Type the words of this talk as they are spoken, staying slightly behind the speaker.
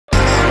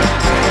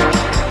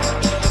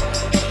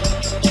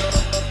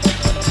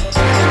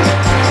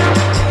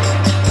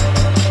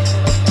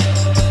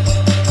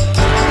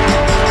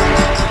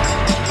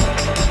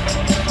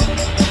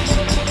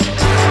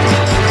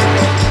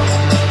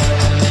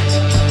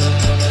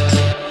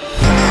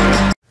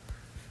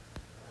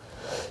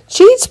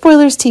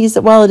spoilers tease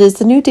that while it is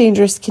the new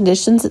dangerous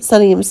conditions that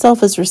Sonny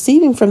himself is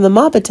receiving from the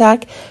mob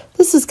attack,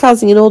 this is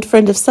causing an old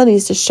friend of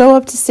Sonny's to show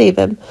up to save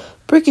him.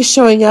 Brick is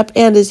showing up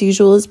and, as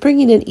usual, is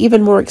bringing in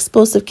even more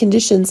explosive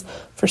conditions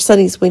for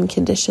Sonny's win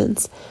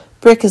conditions.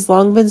 Brick has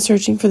long been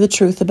searching for the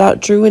truth about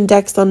Drew and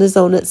Dex on his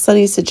own at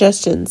Sonny's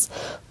suggestions,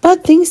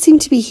 but things seem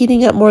to be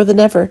heating up more than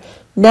ever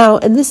now,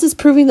 and this is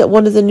proving that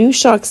one of the new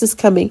shocks is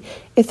coming,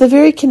 if the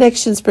very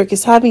connections Brick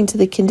is having to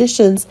the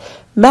conditions,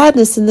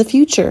 madness in the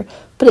future.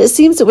 But it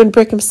seems that when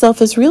Brick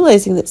himself is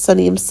realizing that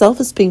Sonny himself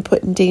is being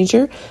put in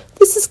danger,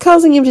 this is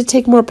causing him to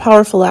take more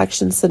powerful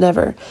actions than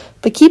ever.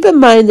 But keep in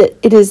mind that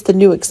it is the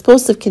new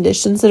explosive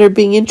conditions that are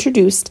being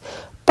introduced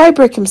by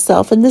Brick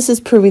himself, and this is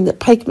proving that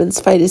Pikeman's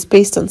fight is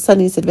based on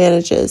Sonny's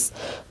advantages.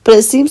 But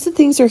it seems that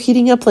things are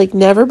heating up like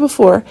never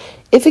before,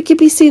 if it could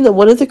be seen that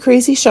one of the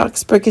crazy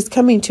shocks Brick is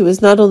coming to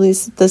is not only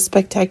the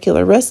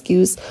spectacular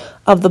rescues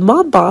of the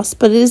mob boss,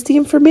 but it is the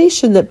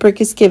information that Brick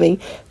is giving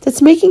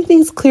that's making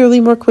things clearly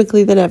more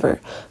quickly than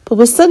ever. But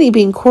with Sonny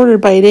being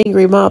cornered by an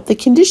angry mob, the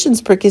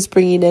conditions Brick is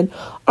bringing in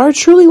are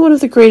truly one of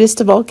the greatest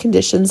of all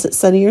conditions that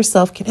Sonny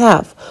herself can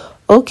have.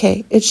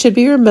 Okay, it should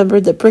be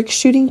remembered that Brick's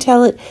shooting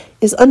talent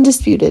is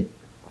undisputed,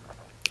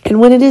 and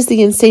when it is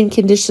the insane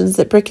conditions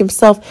that Brick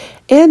himself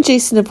and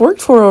Jason have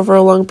worked for over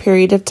a long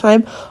period of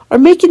time are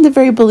making the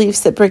very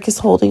beliefs that Brick is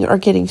holding are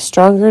getting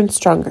stronger and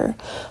stronger.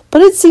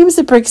 But it seems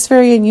that Brick's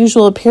very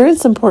unusual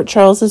appearance in Port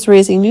Charles is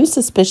raising new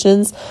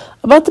suspicions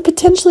about the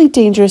potentially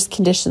dangerous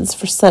conditions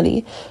for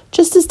Sonny.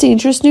 Just as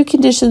dangerous new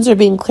conditions are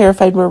being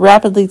clarified more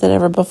rapidly than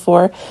ever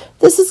before,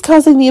 this is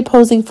causing the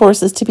opposing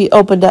forces to be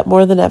opened up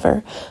more than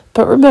ever.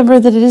 But remember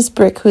that it is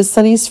Brick who is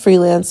Sonny's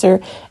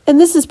freelancer, and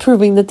this is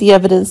proving that the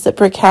evidence that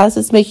Brick has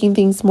is making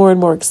things more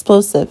and more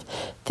explosive.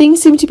 Things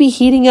seem to be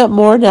heating up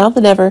more now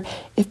than ever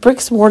if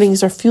Brick's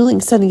warnings are fueling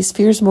Sonny's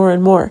fears more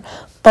and more.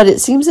 But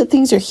it seems that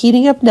things are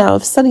heating up now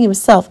if Sonny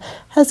himself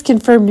has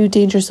confirmed new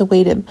dangers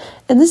await him,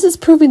 and this is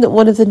proving that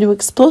one of the new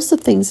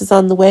explosive things is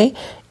on the way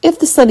if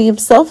the Sonny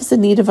himself is in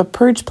need of a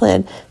purge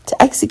plan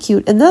to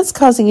execute, and that's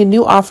causing a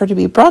new offer to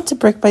be brought to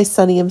Brick by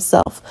Sonny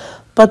himself.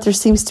 But there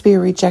seems to be a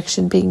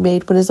rejection being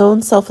made when his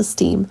own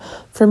self-esteem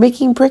for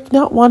making Brick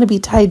not want to be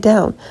tied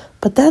down.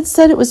 But that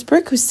said, it was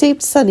Brick who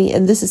saved Sonny,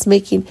 and this is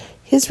making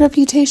his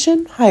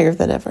reputation higher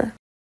than ever.